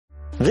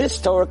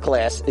This Torah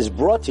class is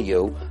brought to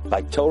you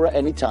by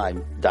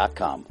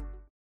TorahAnytime.com.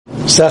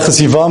 Sechus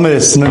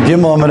Yivamis, Nun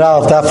Gimel Amud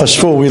Aleph, Daf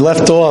Hashvu. We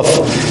left off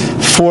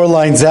 4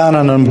 lines down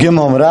on Nun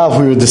Gimel Amud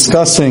Aleph. We were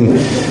discussing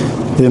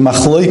the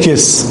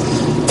Machlokes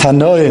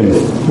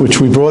Tanoim, which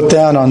we brought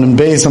down on Nun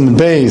Beis,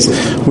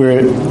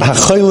 where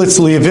Hacholitz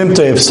Liyavimta,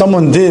 if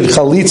someone did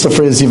Chalitza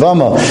for his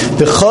Yivama,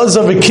 the Chaz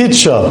of a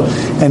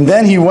Kitsha, and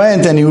then he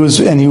went and he was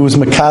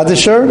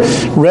Makadisher,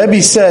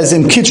 Rebbe says,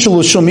 in Kitsha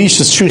L'Shum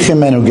Ishus Shrichim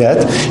Menu Get.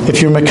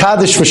 If you're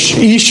Makadish for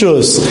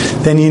Ishus,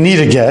 then you need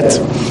a get.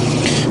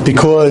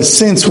 Because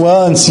since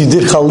once you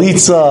did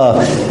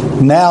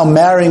Chalitza, now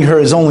marrying her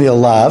is only a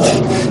lav,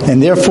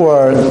 and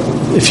therefore,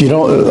 if you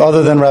don't,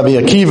 other than Rabbi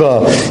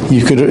Akiva,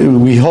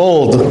 we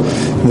hold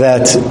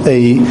that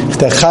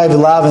Chayv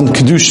lav and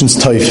Kedushin's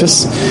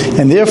Taifus,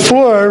 and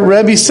therefore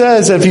Rabbi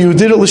says if you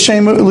did it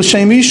l'shem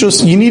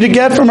ishus, you need a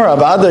get from her.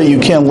 Avada, you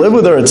can't live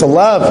with her; it's a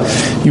lav.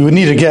 You would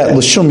need a get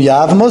l'shum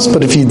yavmos,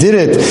 but if you did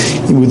it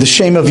with the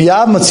shame of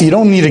yavmos, you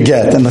don't need a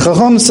get. And the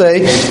Chacham say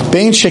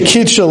bein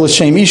shekitsha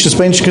l'shem ishus,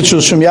 bein shekitsha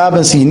l'shum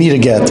yavmos, you need a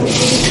get.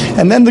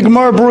 And then the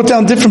Gemara brought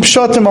down different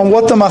pshatim on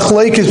what the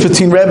machlokes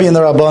between Rebbe and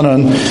the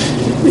Rabbanon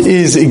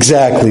is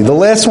exactly. The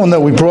last one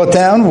that we brought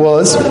down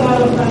was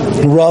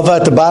Rava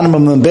at the bottom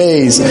of the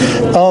Beis,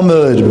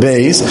 Amud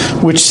Beis,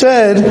 which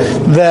said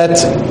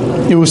that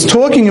it was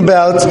talking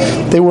about,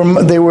 they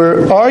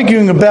were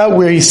arguing about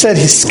where he said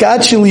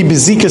hiskachili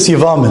bezikas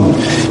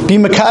yavamin, be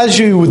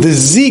makaju with the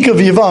zik of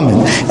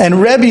yavamin,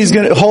 and Rebbe is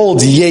going to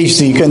hold yesh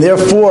zik, and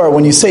therefore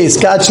when you say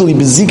hiskachili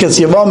bezikas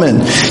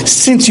yavamin,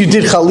 since you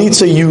did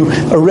chalitza, you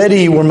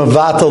already were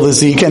mavatal the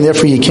zik, and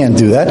therefore you can't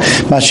do that.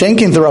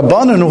 Mashenkin the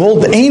Rabbanan who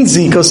hold ein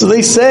zika, so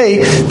they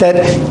say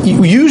that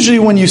usually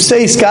when you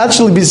say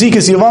hiskachili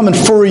bezikas yavamin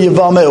for a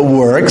yavama, it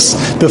works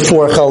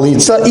before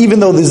chalitza, even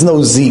though there's no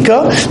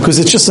zika, because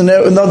it's just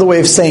another way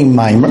of saying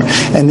maimer,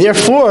 and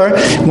therefore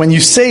when you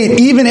say it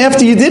even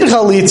after you did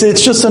chalitza,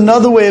 it's just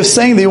another way of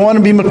saying that you want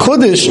to be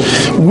mekudesh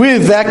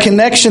with that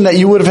connection that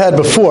you would have had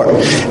before,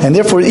 and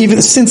therefore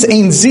even since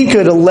ein zika,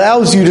 it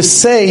allows you to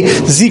say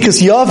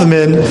zikas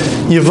yavamin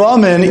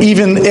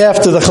even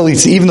after the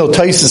chalitza, even though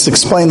Taisus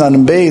explained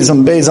on Beis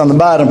on the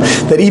bottom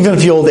that even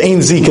if you hold ein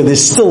zika,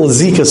 there's still a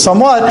zika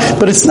somewhat,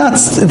 but it's not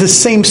the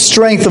same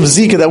strength of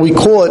zika that we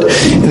call it,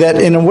 that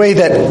in a way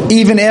that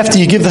even after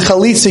you give the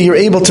chalitza, you're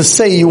able to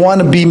say you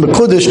want to be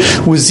mekudesh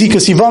with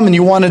zikas yivam and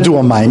you want to do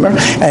a maimer.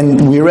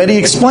 And we already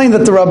explained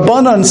that the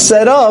Rabbanan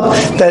set up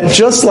that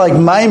just like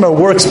maimer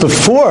works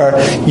before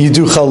you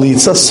do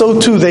chalitza, so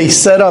too they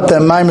set up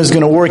that maimer is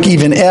going to work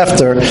even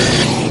after a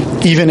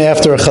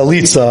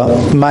chalitza,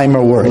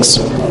 maimer works.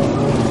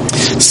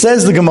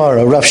 Says the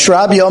Gemara, Rav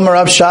Shrabi Omer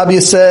Rav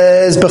Shabia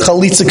says,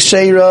 B'chalitza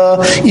ksheira,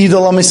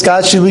 idol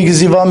amiskachi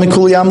ligaziva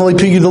mikuli amalei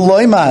pigi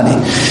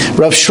deloimani.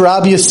 Rav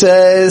Shrabi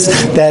says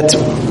that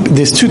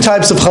there's 2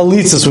 types of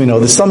chalitzas we know.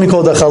 There's something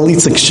called a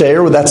chalitza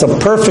ksheira, that's a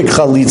perfect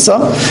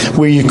chalitza,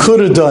 where you could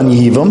have done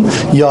yibum,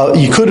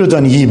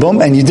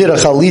 and you did a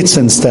chalitza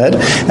instead.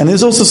 And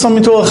there's also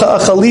something called a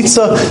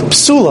chalitza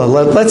psula.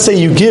 Let's say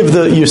you give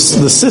the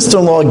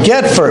sister-in-law a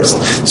get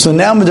first. So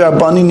now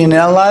midrabanan,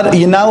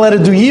 you're not allowed to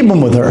do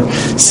yibum with her.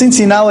 Since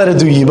you're not allowed to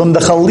do yibum, the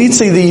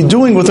chalitza that you're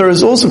doing with her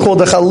is also called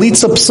the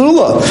chalitza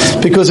psula,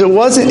 because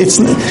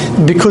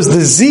because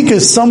the zik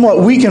is somewhat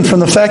weakened from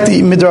the fact that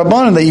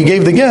midrabanan that you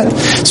gave the get.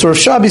 So Rav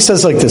Shabi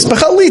says like this: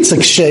 B'chalitza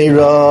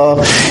ksheira,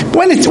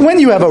 when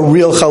you have a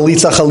real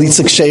chalitza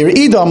ksheira,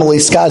 idam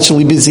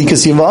leiskachli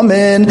bezikas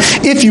yivamin.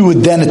 If you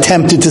would then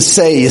attempted to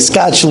say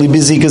iskachli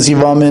bezikas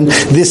yivamin,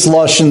 this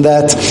lashon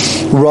that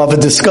Rava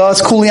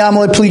discussed, kuli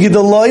amalei pligi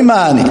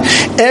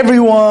deloimani,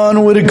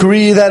 everyone would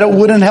agree that it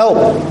wouldn't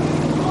help,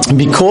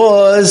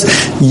 because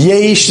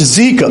yesh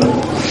zika.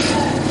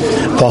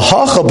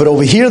 But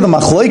over here the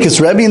machlokes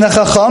Rebbe and the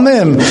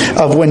Chachamim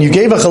of when you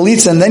gave a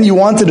chalitza and then you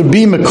wanted to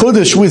be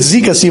mekudesh with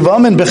zikas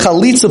yivamin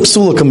bechalitza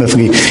psula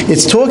kamifgi.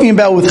 It's talking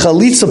about with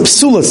chalitza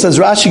psula. It says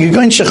Rashi you're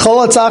going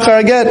shecholat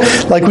achar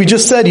get, like we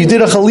just said, you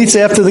did a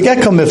chalitza after the get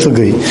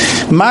kamifgi.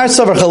 Mar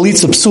savar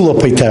chalitza psula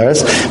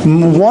peteres.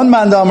 One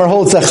man damer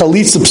holds that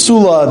chalitza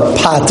psula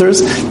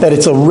paters, that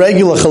it's a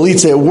regular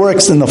chalitza, it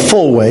works in the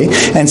full way,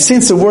 and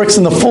since it works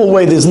in the full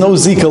way, there's no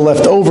zika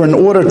left over in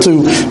order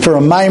for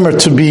a mimer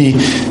to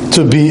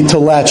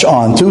latch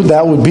onto.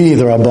 That would be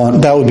the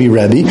Rabban. That would be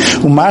Rebbe.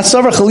 Umar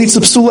savar chalitza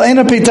psula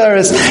ena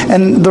peitaris,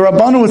 and the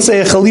Rabban would say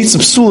a chalitza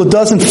psula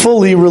doesn't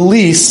fully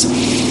release.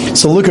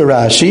 So look at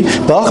Rashi.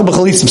 Ba'ach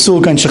b'chalitza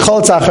psula kan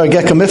shechal tzachar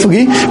get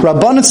kamifagi.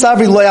 Rabban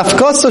tzavri lo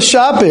yafkosa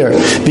shaper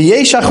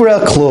v'yesh achrei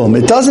klum.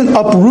 It doesn't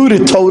uproot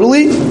it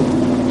totally,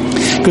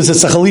 because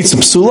it's a chalitza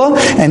psula,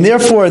 and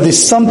therefore there's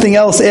something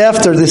else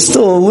after. There's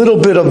still a little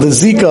bit of the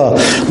zika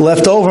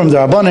left over. The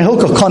Rabbanan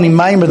Hilka Kani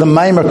Maimer, the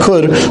Maimer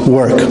could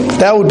work.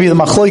 That would be the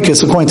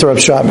machlokes according to Rav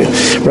Shabi.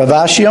 Rav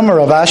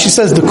Ashi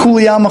says the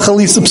Kuli Yama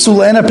chalitza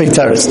psula ena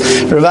peitaris.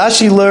 Rav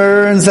Ashi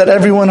learns that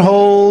everyone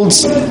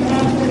holds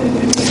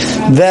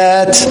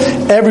that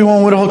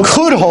everyone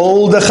could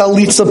hold the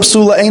chalitza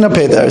psula ena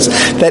peitaris,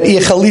 that a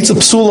chalitza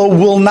psula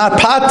will not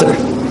pater.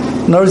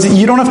 In other words,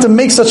 you don't have to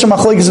make such a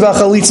machlokes about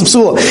chalitza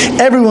psula.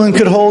 Everyone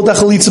could hold that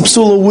chalitza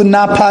psula would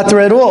not pater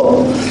at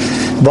all.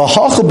 It's a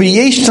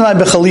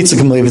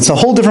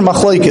whole different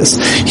machlokes.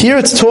 Here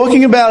it's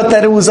talking about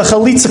that it was a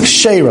chalitza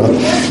kshera.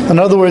 In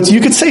other words, you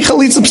could say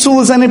chalitza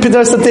psula is any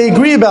pidaris that they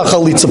agree about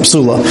chalitza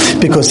psula,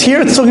 because here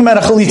it's talking about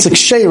a chalitza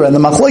kshera, and the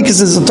machlokes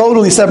is a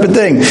totally separate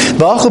thing.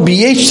 The whole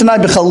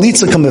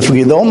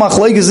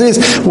machlokes is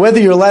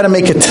whether you're allowed to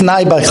make a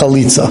tanai by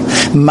chalitza.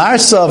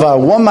 Marsavar,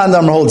 one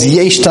man holds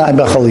yesh tanai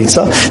by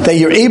chalitza, that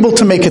you're able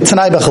to make a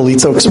tanai by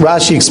chalitza.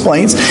 Rashi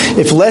explains,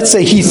 if let's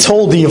say he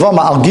told the Yavama,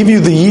 I'll give you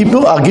the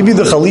yibul, I'll give you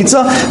the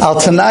chalitza, al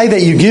tanai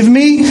that you give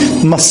me,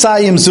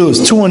 masayim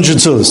zuz, 200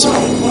 zuz.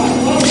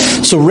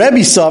 So Rebbe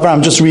Savar,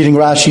 I'm just reading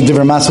Rashi,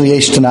 Divrei Masel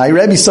Yesh Tanai.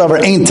 Rebbe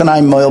Savar ain't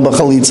Tanai Moel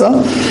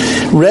b'chalitza.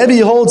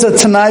 Rebbe holds that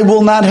Tanai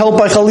will not help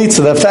by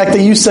chalitza. The fact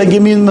that you said,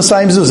 give me the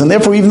Masayim Zuz, and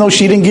therefore even though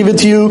she didn't give it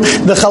to you,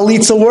 the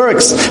chalitza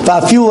works.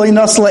 Va'afilu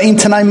le'nasla ain't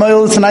Tanai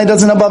Moel, Tanai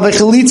doesn't help by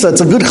chalitza.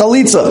 It's a good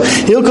chalitza.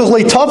 Hilkoch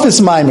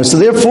le'tafis maimer. So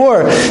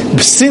therefore,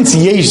 since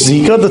Yesh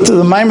Zika,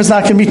 the maimer is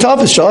not going to be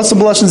tafis. Sha'asa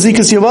b'lashin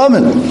Zikas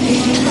Yavamin.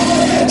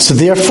 So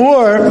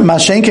therefore,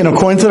 Mashenkin,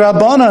 according to the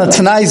Rabbana,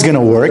 Tanai is going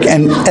to work,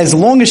 and as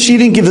long as she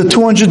didn't give the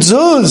 200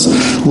 zuz,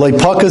 like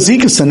Paka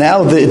Zika, so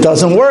now it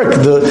doesn't work.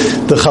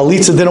 The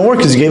chalitza didn't work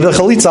because you gave the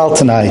chalitza al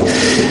Tanai.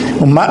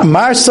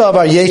 Marsav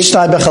are Yesh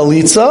Tanai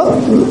b'chalitza.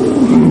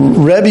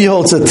 Rebbe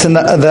holds that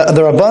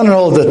the Rabbanan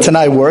holds that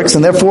Tanai works,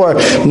 and therefore,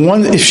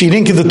 if she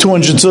didn't give the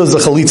 200 zuz, the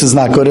chalitza is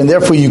not good, and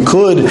therefore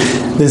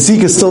the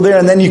Zika is still there,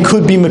 and then you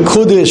could be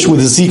Mekudesh with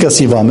the Zika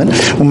Sivamin.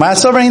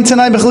 Marsav ain't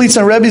Tanai b'chalitza,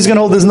 and Rebbe is going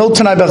to hold there's no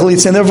Tanai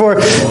b'chalitza, and therefore,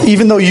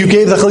 even though you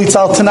gave the chalitza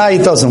al Tanai,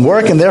 it doesn't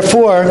work, and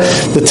therefore,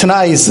 the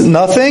Tanai is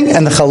nothing,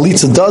 and the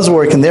chalitza does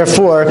work, and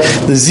therefore,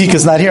 the Zika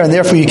is not here, and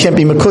therefore you can't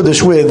be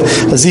Mekudesh with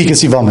a Zika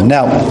Sivamin.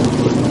 Now,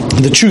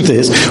 the truth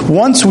is,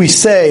 once we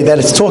say that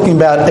it's talking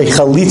about a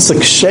chalitza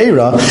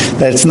kshera,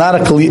 that it's not a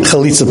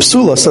chalitza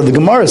psula, so the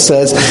Gemara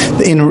says,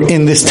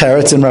 in this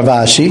teretz, in Rav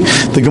Ashi,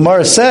 the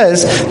Gemara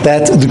says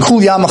that the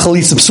kul yama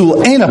chalitza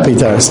psula ain't a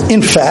peteres.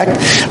 In fact,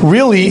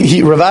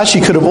 really, Rav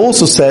Ashi could have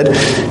also said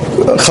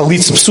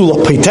chalitza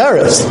psula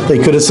peteres. They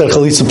could have said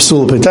chalitza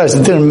psula peteres.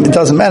 It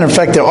doesn't matter. In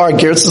fact, there are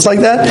gertzes like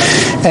that.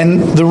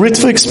 And the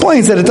Ritva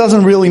explains that it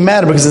doesn't really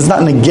matter because it's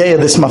not negaya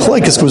this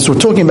machlokes, because we're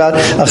talking about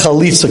a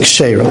chalitza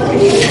kshera.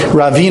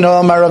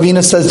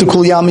 Ravina says the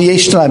kul yama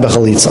yesh tanai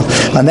b'chalitza.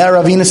 And that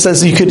Ravina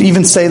says you could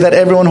even say that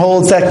everyone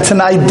holds that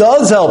tanai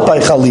does help by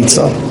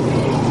chalitza.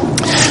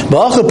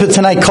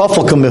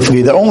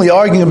 They're only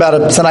arguing about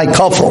a tanai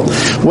kafel.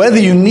 Whether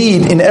you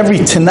need in every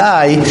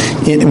tanai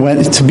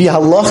to be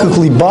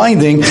halachically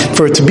binding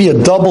for it to be a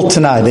double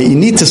tanai. That you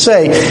need to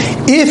say,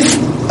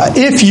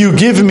 if you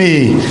give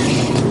me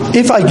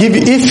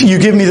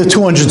the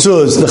 200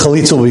 zuz, the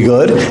chalitza will be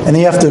good, and then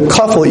you have to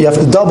couple it, you have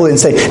to double it and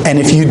say, and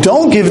if you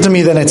don't give it to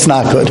me, then it's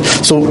not good.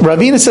 So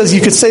Ravina says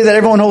you could say that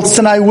everyone holds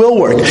Tanai will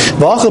work.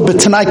 They're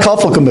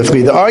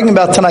arguing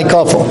about Tanai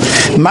kafel.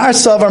 Mar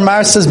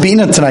says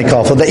being a Tanai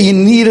kafel, that you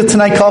need a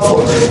Tanai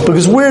kafel.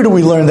 Because where do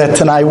we learn that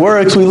Tanai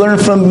works? We learn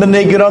from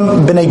Bnei Gad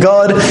and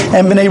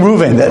Bnei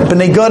Ruvain. That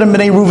Bnei Gad and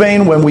Bnei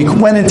Ruvain, when we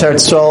went into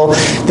Eretz Yisrael,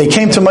 they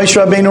came to Moshe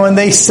Rabbeinu and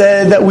they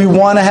said that we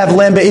want to have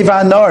land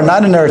be'eva anar,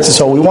 not in Eretz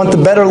Yisrael. We want the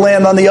better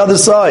land on the other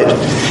side.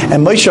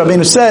 And Moshe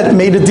Rabbeinu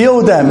made a deal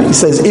with them. He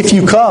says, if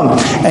you come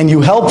and you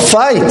help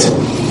fight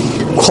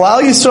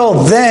Klal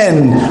Yisrael,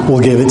 then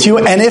we'll give it to you.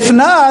 And if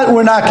not,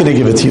 we're not going to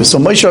give it to you. So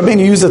Moshe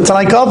Rabbeinu used the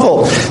Tanai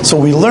kafel. So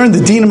we learned the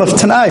dinim of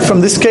Tanai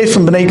from this case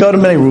from Bnei Gad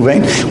and Bnei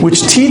Ruvain,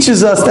 which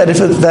teaches us that if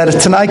a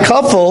Tanai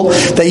kafel,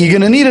 that you're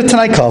going to need a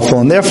Tanai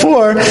kafel. And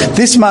therefore,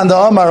 this man the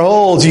Amar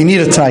holds you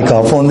need a Tanai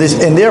kafel.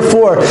 And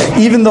therefore,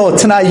 even though a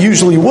Tanai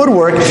usually would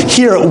work,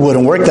 here it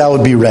wouldn't work. That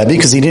would be Rebbe,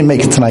 because he didn't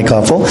make a Tanai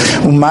kafel.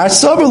 Umar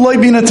Sabar loy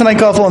bin a Tanai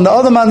kafel. And the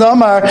other man the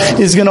Amar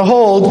is going to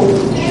hold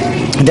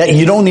that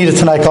you don't need a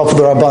Tanai kafel,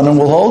 the Rabbanan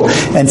will hold.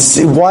 And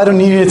why don't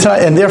you need a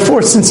Tanai? And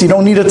therefore, since you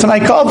don't need a Tanai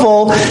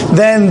kafel,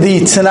 then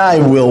the Tanai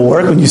will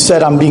work. When you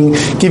said, I'm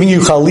giving you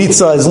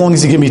chalitza as long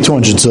as you give me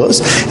 200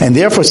 zuz. And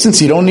therefore,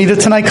 since you don't need a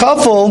Tanai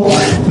kafel,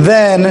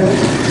 then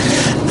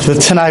the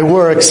Tanai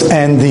works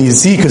and the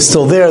Zika is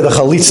still there, the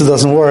chalitza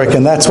doesn't work,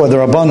 and that's why the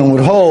Rabbanan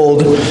would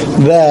hold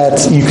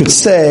that you could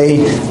say,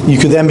 you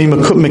could then be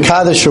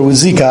Mekadesh or with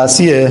Zika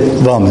Asiyeh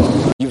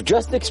Vamin. You've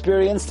just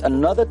experienced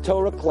another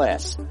Torah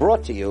class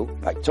brought to you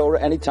by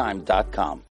TorahAnytime.com.